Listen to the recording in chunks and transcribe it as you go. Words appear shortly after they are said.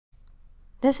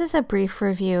This is a brief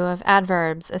review of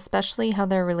adverbs, especially how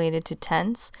they're related to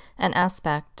tense and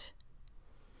aspect.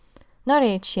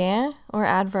 Narečje, or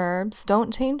adverbs,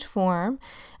 don't change form,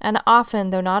 and often,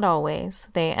 though not always,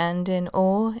 they end in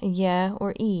o, je,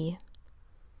 or I.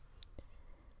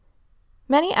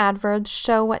 Many adverbs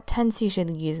show what tense you should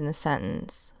use in the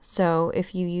sentence. So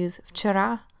if you use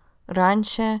вчера,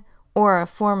 раньше, or a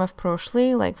form of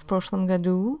прошлый, like в прошлом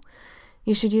году,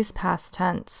 you should use past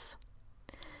tense.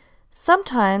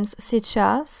 Sometimes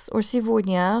сейчас or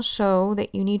сегодня show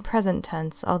that you need present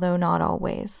tense, although not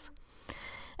always.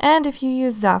 And if you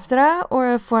use завтра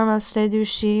or a form of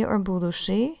следующий or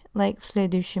будущий, like в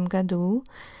следующем году,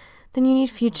 then you need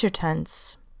future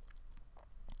tense.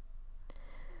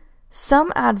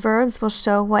 Some adverbs will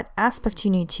show what aspect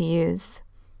you need to use.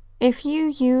 If you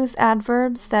use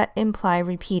adverbs that imply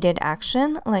repeated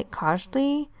action, like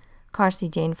каждый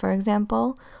день, for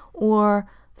example, or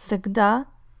всегда,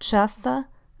 часто,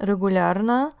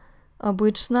 регулярно,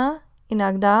 обычно,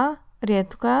 иногда,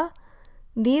 редко,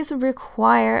 these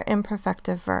require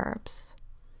imperfective verbs.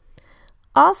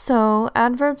 Also,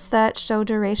 adverbs that show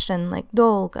duration, like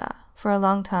долго, for a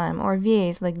long time, or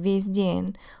весь, like весь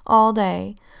день, all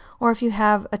day, or if you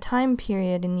have a time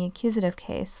period in the accusative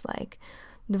case, like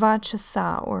 2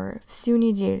 часа or всю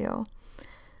неделю,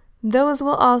 those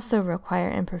will also require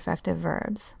imperfective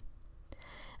verbs.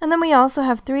 And then we also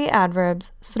have 3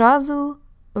 adverbs, сразу,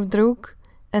 вдруг,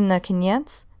 and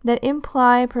наконец, that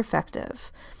imply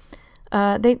perfective.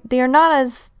 They are not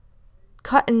as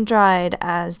cut and dried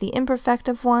as the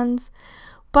imperfective ones,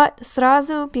 but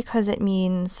сразу because it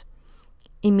means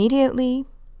immediately,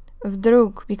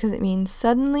 вдруг because it means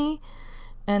suddenly,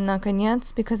 and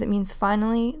наконец because it means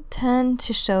finally, tend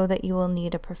to show that you will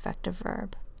need a perfective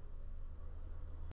verb.